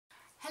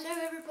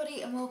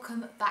everybody and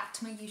welcome back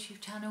to my YouTube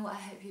channel. I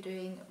hope you're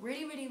doing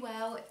really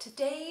well.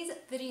 Today's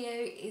video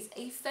is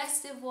a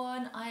festive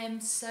one. I am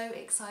so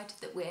excited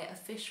that we're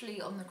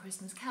officially on the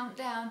Christmas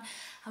countdown,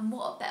 and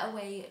what a better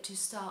way to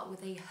start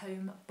with a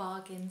home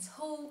bargains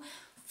haul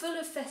full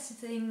of festive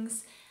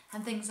things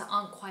and things that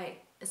aren't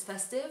quite as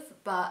festive,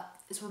 but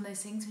it's one of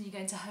those things when you go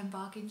into home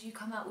bargains you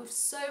come out with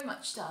so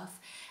much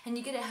stuff and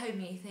you get it home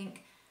and you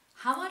think,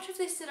 how much of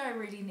this did I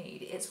really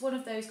need? It's one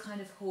of those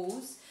kind of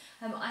hauls.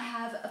 I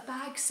have a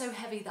bag so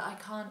heavy that I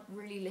can't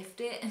really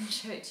lift it and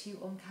show it to you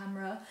on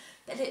camera,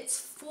 but it's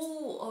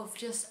full of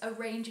just a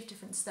range of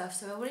different stuff.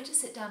 So I wanted to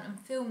sit down and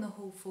film the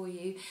haul for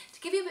you to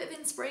give you a bit of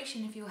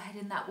inspiration if you're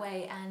heading that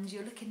way and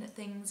you're looking at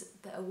things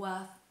that are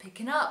worth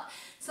picking up.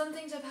 Some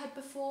things I've had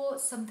before,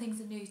 some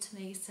things are new to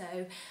me, so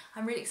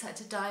I'm really excited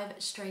to dive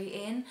straight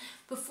in.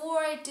 Before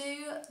I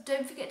do,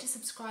 don't forget to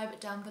subscribe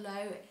down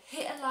below,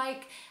 hit a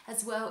like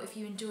as well if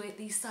you enjoy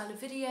these style of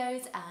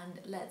videos, and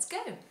let's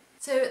go.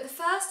 So the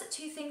first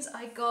two things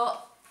I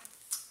got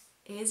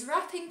is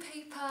wrapping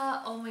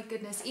paper. Oh my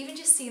goodness, even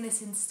just seeing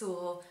this in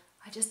store,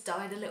 I just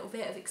died a little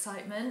bit of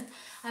excitement.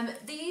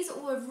 These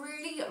were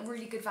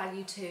really good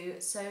value too.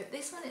 So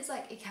this one is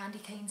like a candy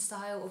cane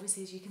style,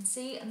 obviously, as you can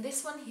see, and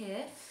this one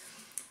here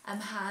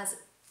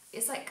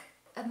it's like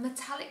a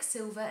metallic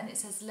silver and it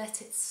says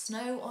 "Let It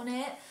Snow" on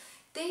it.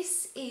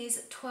 This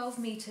is 12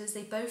 meters,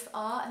 they both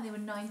are, and they were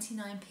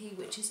 99p,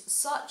 which is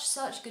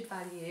such good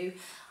value.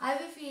 I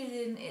have a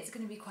feeling it's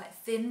going to be quite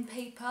thin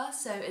paper,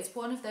 so it's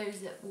one of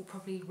those that will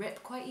probably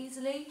rip quite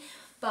easily.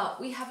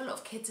 But we have a lot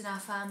of kids in our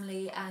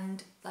family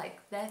and like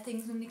their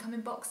things normally come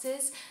in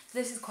boxes, so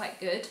this is quite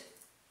good.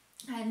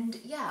 And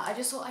yeah, I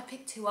just thought I'd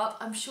pick two up.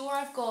 I'm sure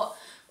I've got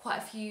quite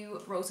a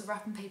few rolls of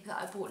wrapping paper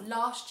that I bought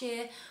last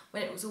year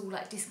when it was all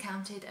like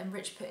discounted and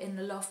Rich put in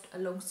the loft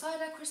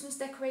alongside our Christmas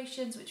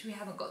decorations, which we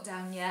haven't got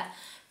down yet.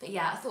 But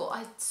yeah, I thought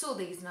I saw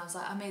these and I was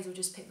like, I may as well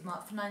just pick them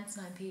up for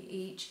 99p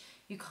each.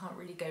 You can't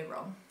really go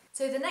wrong.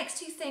 So the next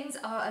two things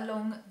are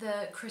along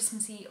the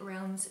Christmassy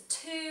realms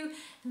too.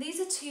 And these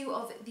are two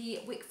of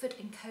the Wickford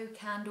 & Co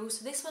candles.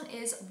 So this one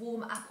is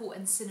warm apple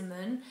and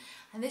cinnamon,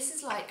 and this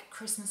is like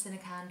Christmas in a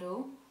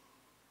candle.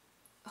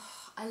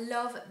 I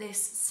love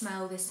this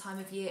smell this time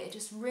of year. It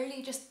just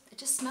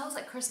smells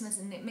like Christmas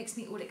and it makes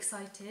me all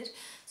excited.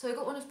 So I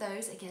got one of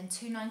those, again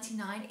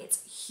 £2.99.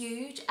 It's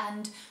huge,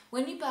 and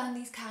when you burn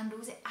these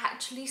candles it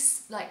actually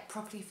like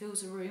properly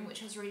fills a room,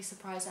 which I was really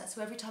surprised at.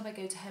 So every time I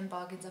go to home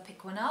bargains I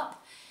pick one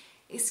up.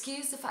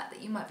 Excuse the fact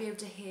that you might be able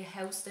to hear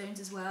hailstones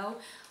as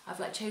well. I've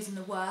like chosen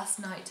the worst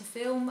night to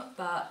film,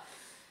 but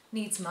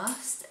needs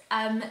must.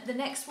 The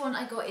next one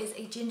I got is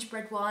a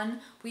gingerbread one.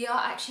 We are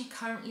actually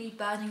currently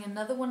burning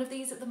another one of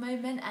these at the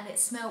moment and it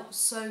smelled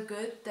so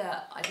good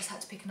that I just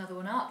had to pick another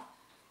one up.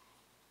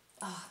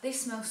 Oh,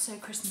 this smells so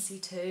Christmassy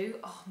too.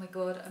 Oh my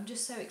god, I'm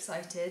just so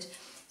excited.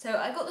 So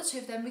I got the two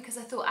of them because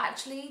I thought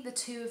actually the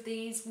two of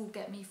these will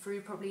get me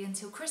through probably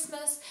until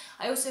Christmas.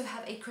 I also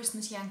have a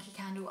Christmas Yankee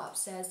candle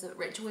upstairs that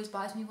Rich always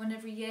buys me one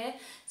every year,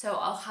 so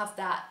I'll have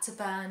that to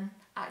burn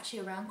actually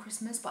around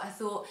Christmas, but I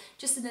thought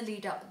just in the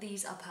lead up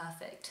these are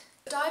perfect.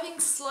 Diving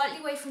slightly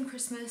away from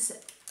Christmas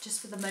just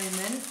for the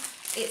moment,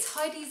 it's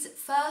Heidi's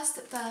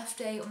first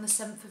birthday on the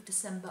 7th of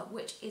December,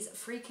 which is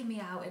freaking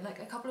me out. In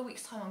like a couple of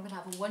weeks time I'm going to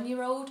have a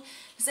 1-year-old.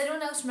 Does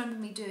anyone else remember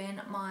me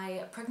doing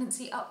my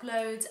pregnancy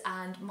uploads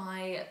and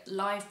my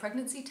live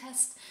pregnancy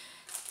test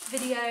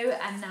video?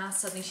 And now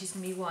suddenly she's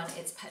going to be 1.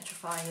 It's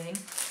petrifying.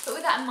 But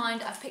with that in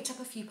mind, I've picked up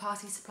a few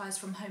party supplies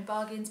from Home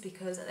Bargains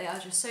because they are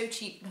just so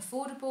cheap and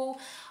affordable.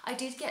 I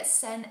did get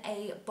sent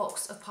a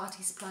box of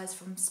party supplies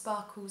from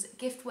Sparkle's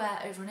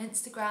Giftware over on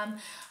Instagram,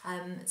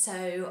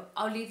 so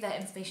I'll leave their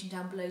information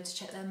down below to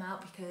check them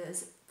out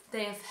because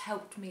they have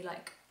helped me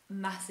like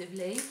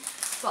massively.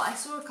 But I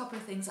saw a couple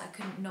of things I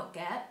couldn't not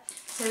get.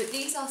 So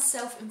these are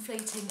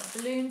self-inflating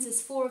balloons.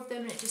 There's 4 of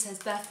them and it just says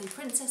Birthday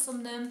Princess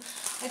on them.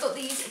 I got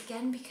these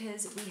again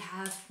because we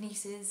have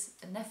nieces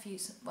and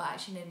nephews, well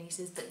actually no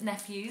nieces, but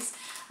nephews,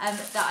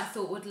 that I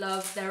thought would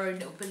love their own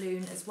little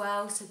balloon as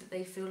well, so that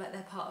they feel like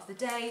they're part of the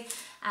day.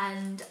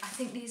 And I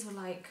think these were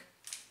like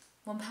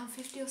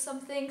 £1.50 or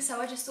something,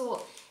 so I just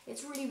thought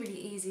it's really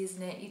easy,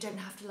 isn't it? You don't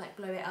have to like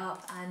blow it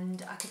up,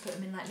 and I could put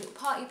them in like little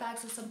party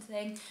bags or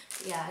something.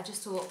 But yeah, I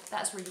just thought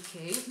that's really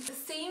cute. The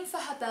theme for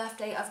her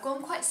birthday, I've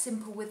gone quite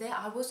simple with it.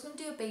 I was going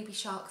to do a baby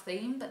shark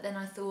theme, but then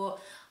I thought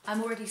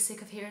I'm already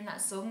sick of hearing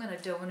that song and I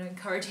don't want to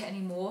encourage it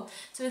anymore.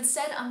 So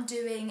instead I'm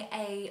doing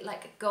a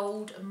like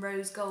gold and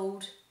rose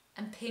gold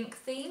and pink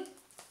theme,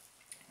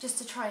 just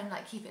to try and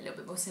like keep it a little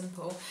bit more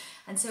simple.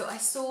 And so I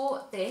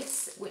saw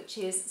this, which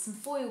is some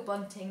foil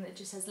bunting that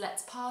just says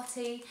 "Let's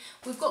Party."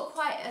 We've got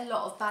quite a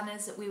lot of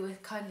banners that we were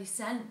kindly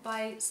sent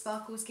by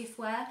Sparkle's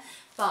Giftware,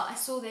 but I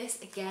saw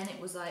this again,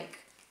 it was like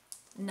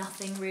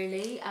nothing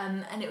really,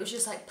 and it was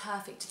just like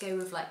perfect to go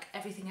with like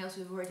everything else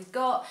we've already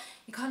got.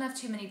 You can't have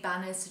too many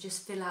banners to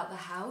just fill out the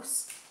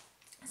house,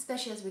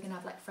 especially as we're gonna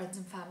have like friends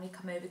and family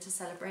come over to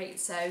celebrate.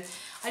 So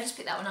I just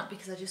picked that one up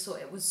because I just thought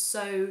it was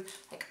so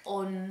like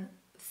on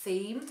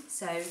theme.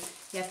 So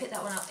yeah, pick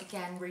that one up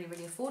again, really,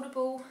 really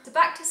affordable. So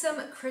back to some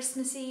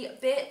Christmassy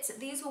bits.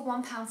 These were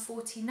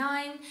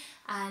 £1.49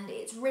 and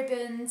it's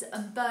ribbons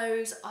and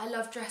bows. I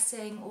love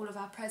dressing all of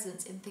our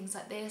presents in things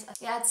like this.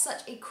 It adds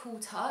such a cool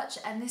touch,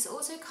 and this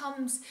also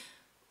comes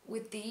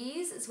with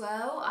these as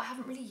well. I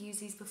haven't really used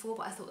these before,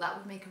 but I thought that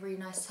would make a really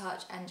nice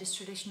touch, and just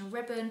traditional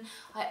ribbon.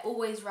 I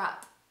always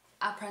wrap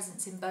our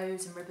presents in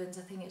bows and ribbons.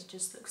 I think it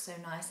just looks so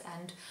nice,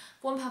 and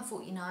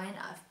 £1.49,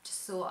 I've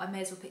just thought I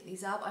may as well pick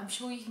these up. I'm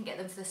sure you can get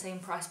them for the same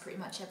price pretty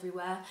much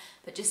everywhere,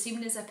 but just as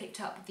soon as I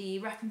picked up the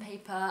wrapping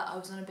paper, I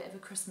was on a bit of a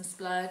Christmas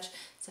splurge,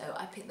 so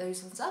I picked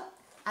those ones up.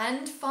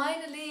 And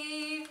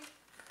finally,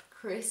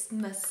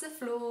 Christmas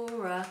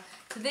Flora.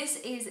 So this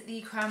is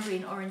the cranberry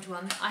and orange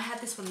one. I had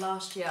this one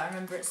last year. I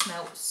remember it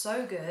smelled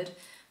so good,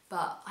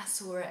 but I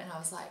saw it and I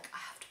was like, I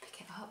have to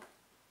pick it up.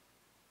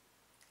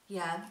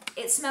 Yeah,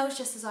 it smells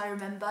just as I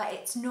remember.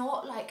 It's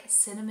not like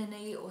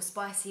cinnamony or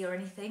spicy or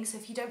anything, so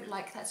if you don't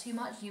like that too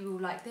much, you will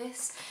like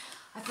this.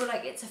 I feel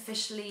like it's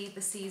officially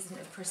the season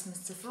of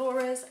Christmas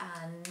Floras,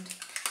 and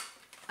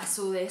I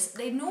saw this.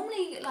 They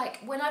normally, like,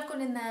 when I've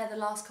gone in there the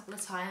last couple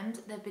of times,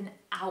 they've been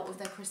out of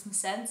their Christmas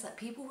scents. Like,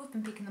 people have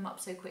been picking them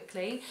up so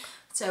quickly.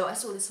 So I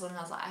saw this one and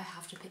I was like, I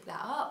have to pick that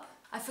up.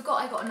 I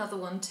forgot I got another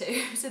one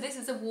too. So this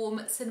is a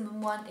warm cinnamon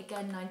one,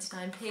 again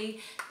 99p.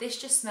 This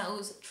just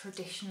smells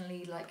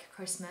traditionally like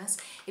Christmas.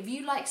 If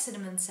you like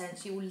cinnamon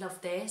scents, you will love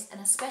this,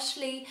 and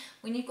especially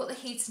when you've got the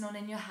heating on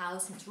in your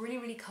house and it's really,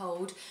 really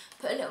cold,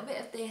 put a little bit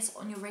of this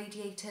on your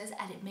radiators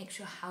and it makes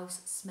your house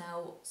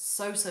smell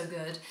so, so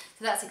good.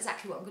 So that's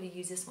exactly what I'm going to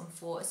use this one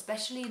for,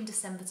 especially in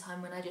December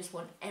time when I just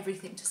want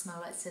everything to smell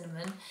like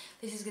cinnamon.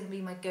 This is going to be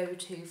my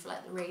go-to for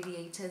like the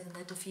radiators and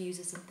the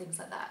diffusers and things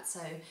like that.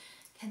 So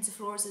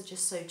Floras are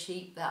just so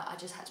cheap that I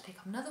just had to pick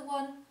up another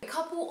one. A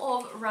couple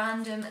of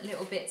random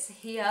little bits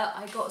here.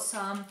 I got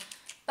some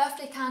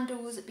birthday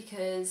candles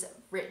because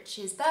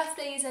Rich's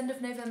birthday is end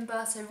of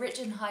November. So Rich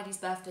and Heidi's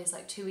birthday is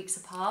like 2 weeks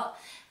apart.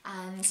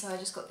 And so I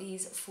just got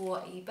these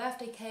for a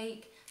birthday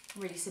cake.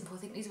 Really simple. I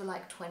think these were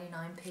like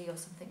 29p or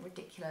something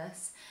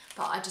ridiculous,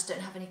 but I just don't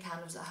have any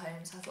candles at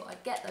home, so I thought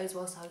I'd get those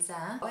whilst I was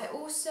there. I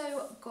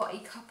also got a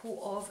couple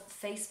of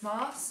face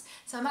masks,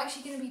 so I'm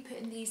actually going to be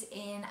putting these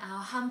in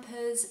our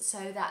hampers.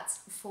 So that's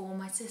for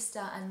my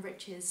sister and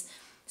Rich's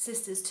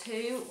sisters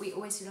too. We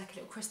always do like a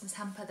little Christmas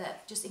hamper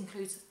that just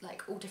includes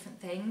like all different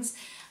things,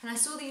 and I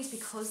saw these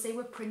because they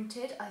were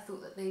printed. I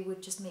thought that they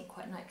would just make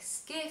quite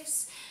nice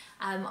gifts.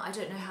 I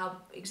don't know how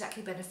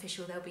exactly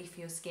beneficial they'll be for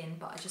your skin,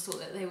 but I just thought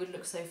that they would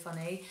look so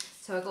funny.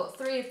 So I got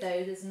 3 of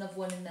those. There's another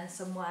one in there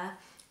somewhere,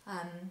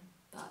 but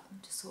I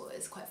just thought it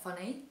was quite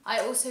funny. I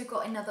also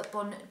got another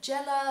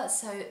Bonjela.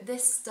 So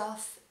this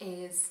stuff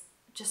is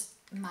just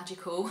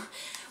magical.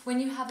 When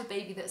you have a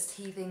baby that's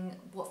teething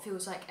what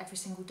feels like every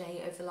single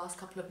day over the last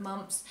couple of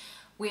months,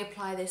 we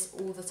apply this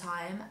all the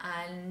time,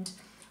 and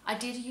I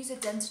did use a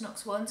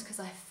Dentinox once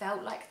because I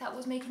felt like that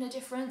was making a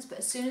difference, but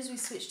as soon as we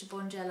switched to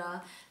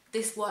Bonjela,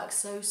 this works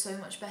so, so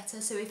much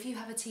better. So if you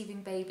have a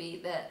teething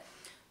baby that,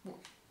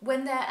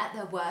 when they're at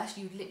their worst,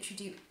 you literally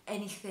do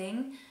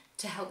anything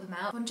to help them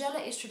out.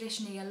 Bonjela is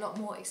traditionally a lot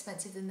more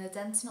expensive than the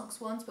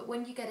Dentinox ones, but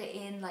when you get it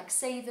in like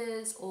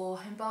Savers or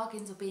Home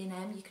Bargains or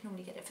B&M, you can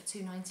normally get it for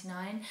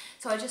 £2.99.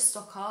 So I just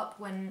stock up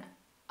when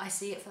I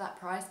see it for that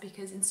price,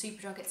 because in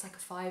Superdrug it's like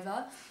a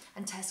 £5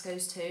 and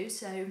Tesco's too.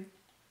 So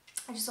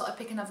I just thought I'd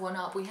pick another one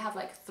up. We have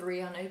like 3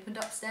 unopened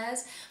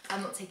upstairs.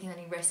 I'm not taking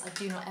any risks. I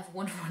do not ever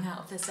want to run out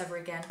of this ever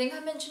again. I think I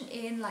mentioned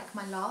in like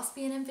my last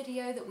B&M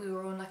video that we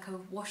were on like a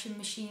washing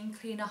machine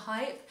cleaner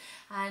hype,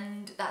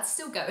 and that's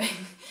still going.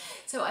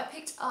 So I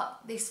picked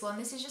up this one.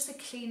 This is just a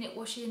Clean It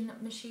washing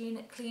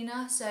machine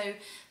cleaner. So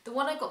the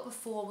one I got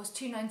before was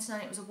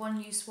 £2.99. It was a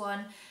one-use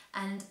one,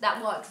 and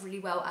that worked really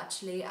well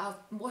actually. Our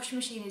washing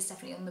machine is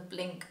definitely on the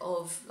blink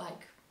of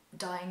like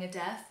dying a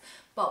death,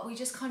 but we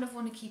just kind of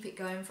want to keep it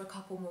going for a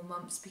couple more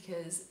months,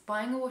 because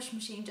buying a washing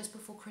machine just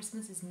before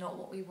Christmas is not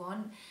what we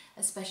want,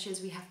 especially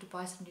as we have to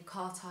buy some new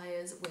car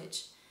tyres,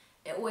 which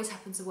it always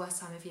happens the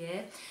worst time of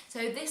year.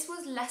 So this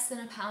was less than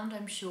 £1,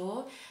 I'm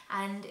sure,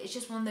 and it's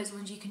just one of those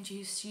ones you can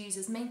just use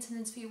as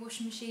maintenance for your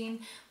washing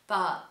machine.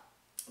 But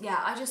yeah,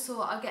 I just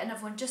thought I'd get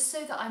another one just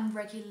so that I'm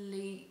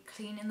regularly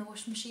cleaning the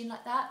washing machine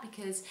like that,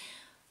 because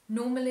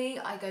normally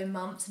I go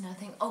months and I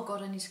think, oh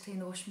god, I need to clean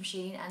the washing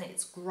machine, and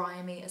it's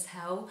grimy as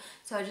hell.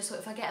 So I just thought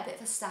if I get a bit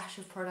of a stash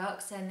of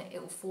products, then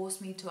it will force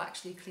me to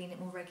actually clean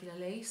it more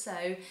regularly.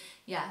 So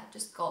yeah,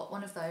 just got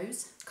one of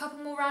those. A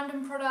couple more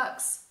random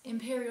products.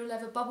 Imperial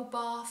Leather Bubble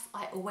Bath.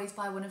 I always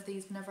buy one of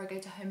these whenever I go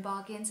to Home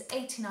Bargains.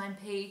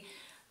 89p.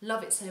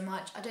 Love it so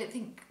much. I don't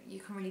think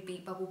you can really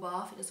beat Bubble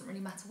Bath. It doesn't really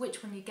matter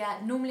which one you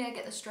get. Normally I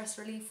get the stress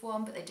relief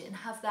one, but they didn't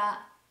have that.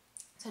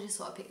 So I just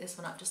thought I'd pick this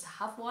one up just to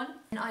have one.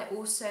 And I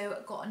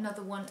also got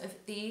another one of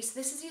these.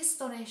 This is the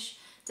Astonish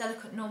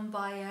Delicate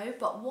Non-Bio,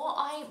 but what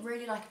I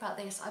really like about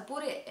this, I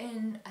bought it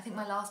in, I think,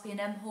 my last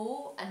B&M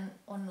haul, and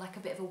on like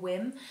a bit of a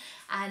whim,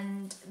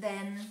 and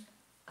then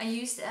I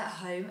used it at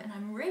home and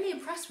I'm really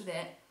impressed with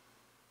it.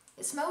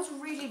 It smells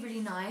really, really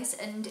nice,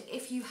 and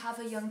if you have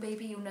a young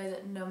baby, you'll know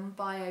that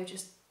Non-Bio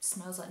just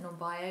smells like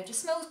non-bio. It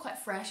just smells quite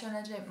fresh and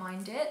I don't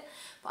mind it.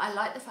 But I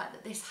like the fact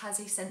that this has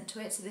a scent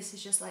to it. So this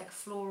is just like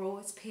floral,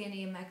 it's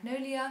peony and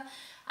magnolia.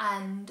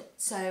 And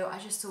so I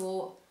just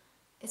thought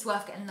it's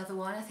worth getting another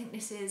one. I think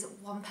this is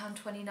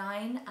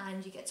 £1.29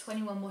 and you get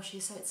 21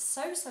 washes, so it's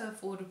so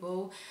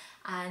affordable.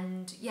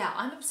 And yeah,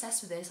 I'm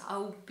obsessed with this.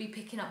 I'll be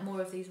picking up more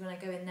of these when I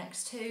go in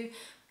next too,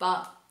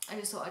 but I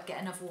just thought I'd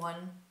get another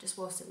one just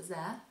whilst it was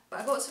there.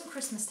 But I got some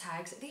Christmas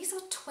tags. These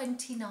are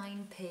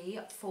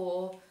 29p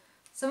for,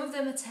 some of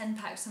them are 10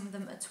 packs, some of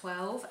them are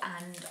 12,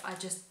 and I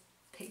just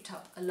picked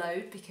up a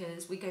load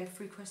because we go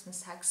through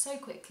Christmas tags so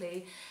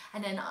quickly,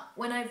 and then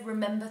when I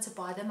remember to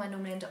buy them, I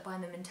normally end up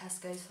buying them in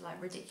Tesco's for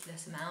like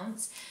ridiculous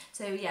amounts.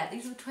 So yeah,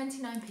 these were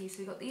 29p. So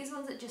we got these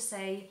ones that just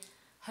say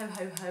ho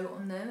ho ho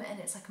on them, and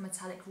it's like a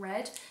metallic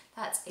red.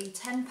 That's a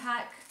 10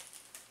 pack.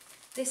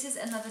 This is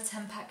another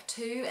 10 pack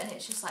too, and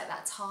it's just like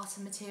that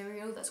tartar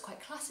material that's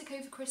quite classic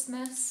over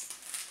Christmas.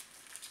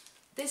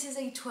 This is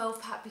a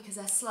 12 pack because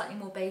they're slightly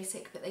more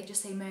basic, but they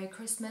just say Merry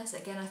Christmas.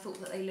 Again, I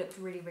thought that they looked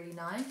really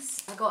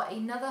nice. I got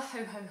another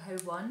ho ho ho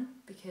one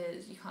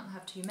because you can't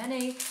have too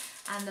many.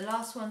 And the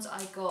last ones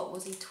I got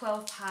was a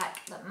 12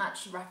 pack that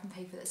matched the wrapping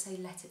paper that say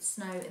Let It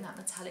Snow in that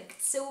metallic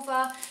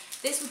silver.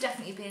 This would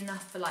definitely be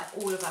enough for like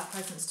all of our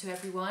presents to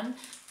everyone,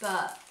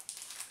 but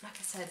like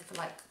I said, for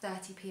like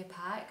 30p a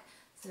pack,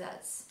 so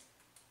that's,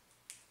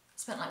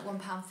 spent like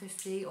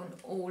 £1.50 on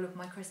all of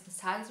my Christmas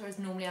tags, whereas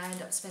normally I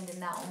end up spending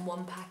that on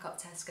one pack up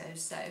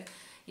Tesco's. So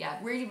yeah,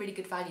 really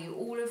good value.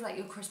 All of like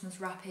your Christmas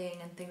wrapping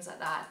and things like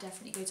that,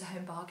 definitely go to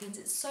Home Bargains.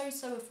 It's so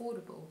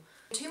affordable.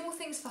 Two more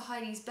things for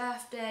Heidi's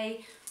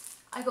birthday.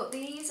 I got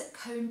these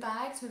cone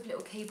bags with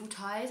little cable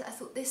ties. I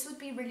thought this would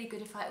be really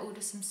good if I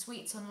order some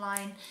sweets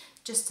online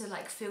just to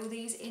like fill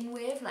these in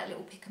with, like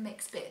little pick and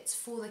mix bits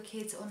for the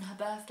kids on her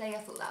birthday. I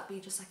thought that would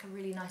be just like a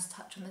really nice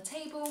touch on the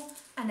table.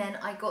 And then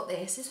I got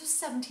this. This was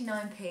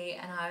 79p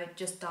and I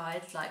just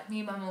died. Like, me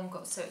and my mum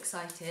got so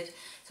excited.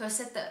 So I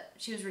said that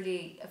she was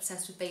really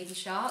obsessed with Baby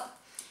Shark.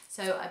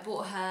 So I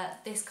bought her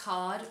this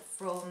card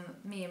from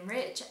me and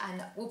Rich,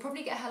 and we'll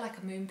probably get her like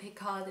a Moonpig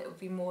card that would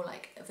be more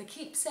like of a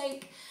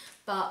keepsake.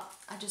 But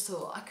I just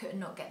thought I could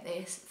not get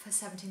this for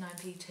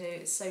 79p too.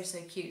 It's so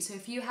cute. So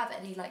if you have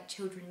any like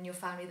children in your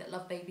family that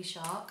love Baby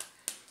Shark,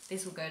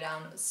 this will go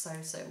down so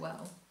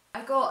well.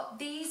 I got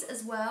these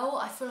as well.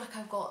 I feel like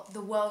I've got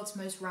the world's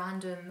most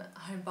random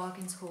Home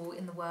Bargains haul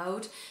in the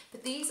world,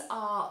 but these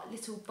are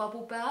little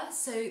bubble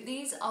bursts. So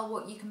these are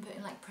what you can put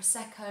in like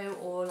Prosecco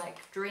or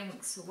like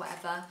drinks or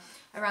whatever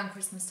around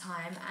Christmas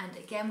time. And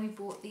again, we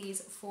bought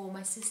these for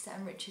my sister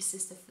and Rich's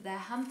sister for their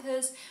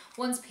hampers.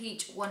 One's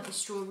peach, one is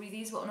strawberry.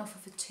 These were on offer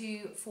for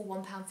two for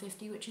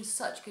 £1.50, which is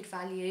such good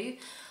value.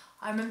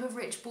 I remember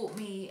Rich bought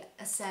me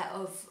a set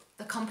of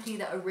the company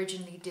that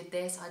originally did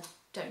this. I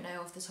don't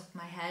know off the top of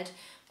my head,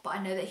 but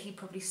I know that he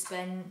probably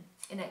spent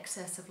in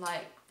excess of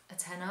like a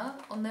tenner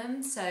on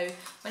them. So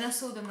when I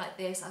saw them like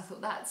this, I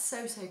thought that's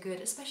so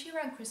good, especially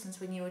around Christmas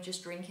when you're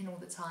just drinking all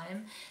the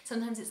time.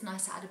 Sometimes it's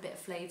nice to add a bit of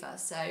flavour.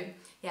 So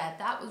yeah,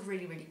 that was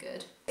really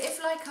good.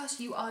 If like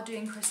us, you are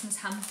doing Christmas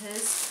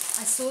hampers,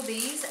 I saw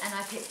these and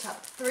I picked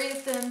up 3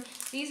 of them.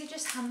 These are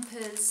just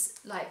hampers,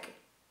 like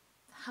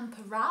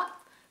hamper wrap.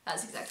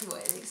 That's exactly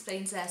what it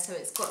explains there. So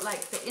it's got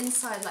like the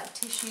inside like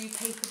tissue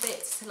paper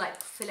bits to like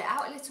fill it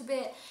out a little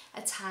bit,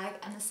 a tag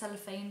and a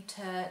cellophane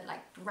to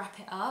like wrap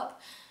it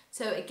up.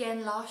 So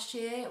again, last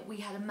year we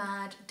had a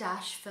mad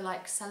dash for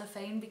like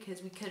cellophane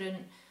because we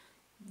couldn't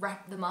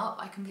wrap them up.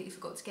 I completely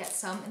forgot to get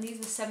some, and these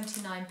were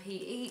 79p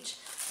each.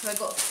 So I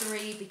got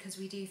 3 because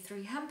we do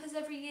 3 hampers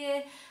every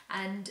year,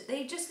 and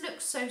they just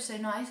look so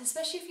nice,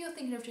 especially if you're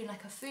thinking of doing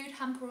like a food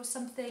hamper or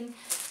something.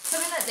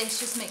 Something like this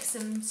just makes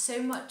them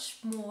so much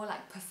more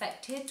like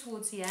perfected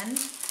towards the end.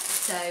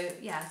 So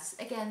yes,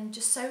 again,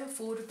 just so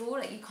affordable,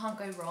 like you can't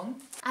go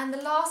wrong. And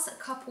the last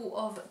couple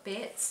of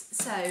bits,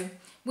 so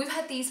we've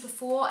had these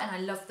before and I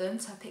love them,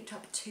 so I picked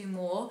up 2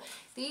 more.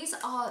 These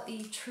are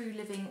the True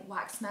Living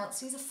wax melts.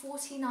 These are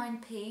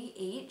 49p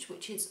each,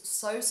 which is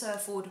so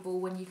affordable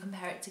when you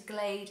compare it to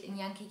Glade and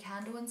Yankee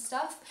Candle and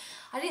stuff.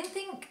 I didn't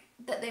think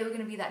that they were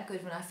going to be that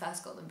good when I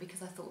first got them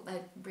because I thought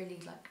they're really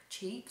like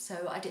cheap,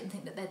 so I didn't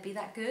think that they'd be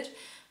that good.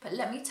 But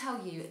let me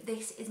tell you,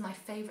 this is my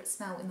favourite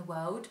smell in the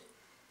world.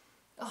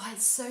 Oh,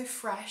 it's so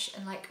fresh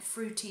and like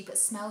fruity, but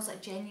smells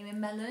like genuine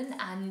melon,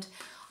 and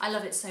I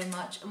love it so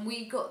much. And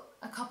we got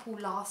a couple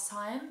last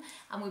time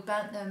and we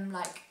burnt them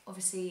like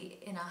obviously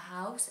in our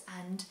house,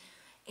 and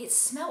it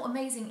smelled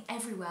amazing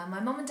everywhere. My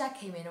mum and dad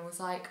came in and was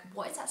like,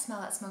 what is that smell?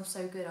 That smells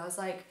so good. I was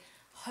like,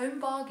 Home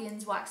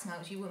Bargains wax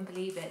melts, you wouldn't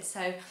believe it. So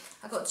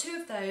I got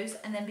 2 of those,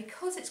 and then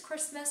because it's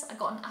Christmas, I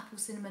got an apple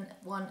cinnamon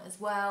one as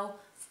well.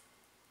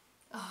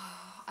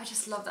 Oh, I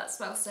just love that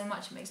smell so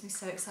much. It makes me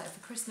so excited for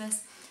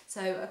Christmas.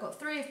 So I got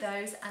 3 of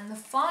those, and the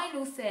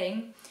final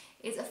thing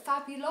is a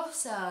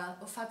Fabulosa,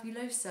 or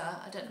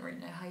Fabulosa, I don't really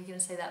know how you're going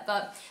to say that,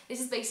 but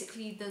this is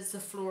basically the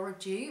Zaflora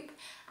dupe,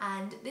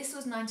 and this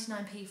was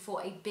 99p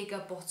for a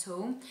bigger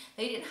bottle.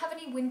 They didn't have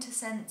any winter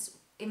scents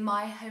in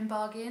my home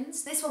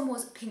bargains. This one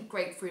was pink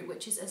grapefruit,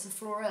 which is a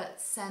Sephora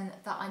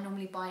scent that I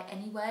normally buy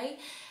anyway.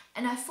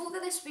 And I thought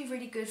that this would be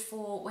really good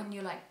for when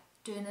you're like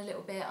doing a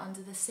little bit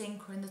under the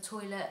sink or in the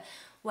toilet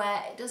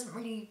where it doesn't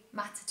really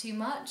matter too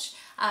much.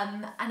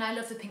 And I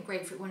love the pink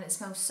grapefruit one. It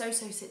smells so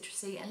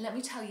citrusy, and let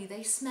me tell you,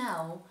 they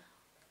smell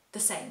the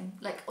same,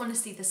 like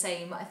honestly the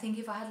same. I think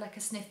if I had like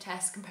a sniff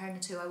test comparing the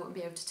two, I wouldn't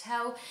be able to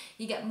tell.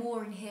 You get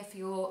more in here for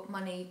your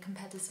money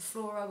compared to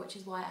Sephora, which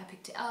is why I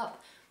picked it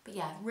up. But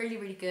yeah,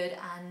 really good,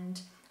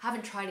 and I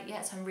haven't tried it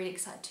yet, so I'm really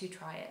excited to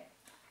try it.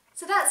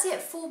 So that's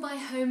it for my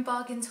home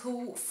bargains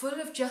haul, full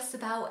of just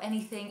about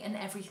anything and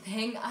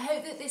everything. I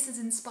hope that this has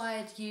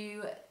inspired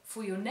you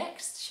for your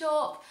next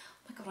shop.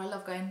 Oh my god, I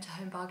love going to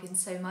home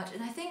bargains so much,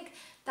 and I think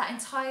that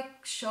entire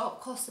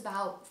shop cost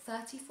about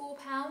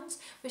 £34,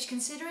 which,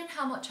 considering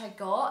how much I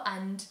got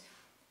and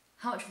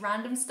how much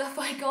random stuff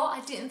I got,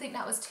 I didn't think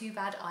that was too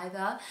bad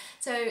either.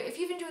 So if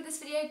you've enjoyed this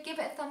video, give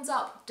it a thumbs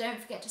up. Don't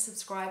forget to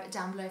subscribe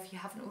down below if you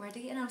haven't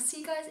already, and I'll see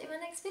you guys in my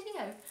next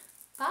video.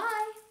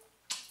 Bye!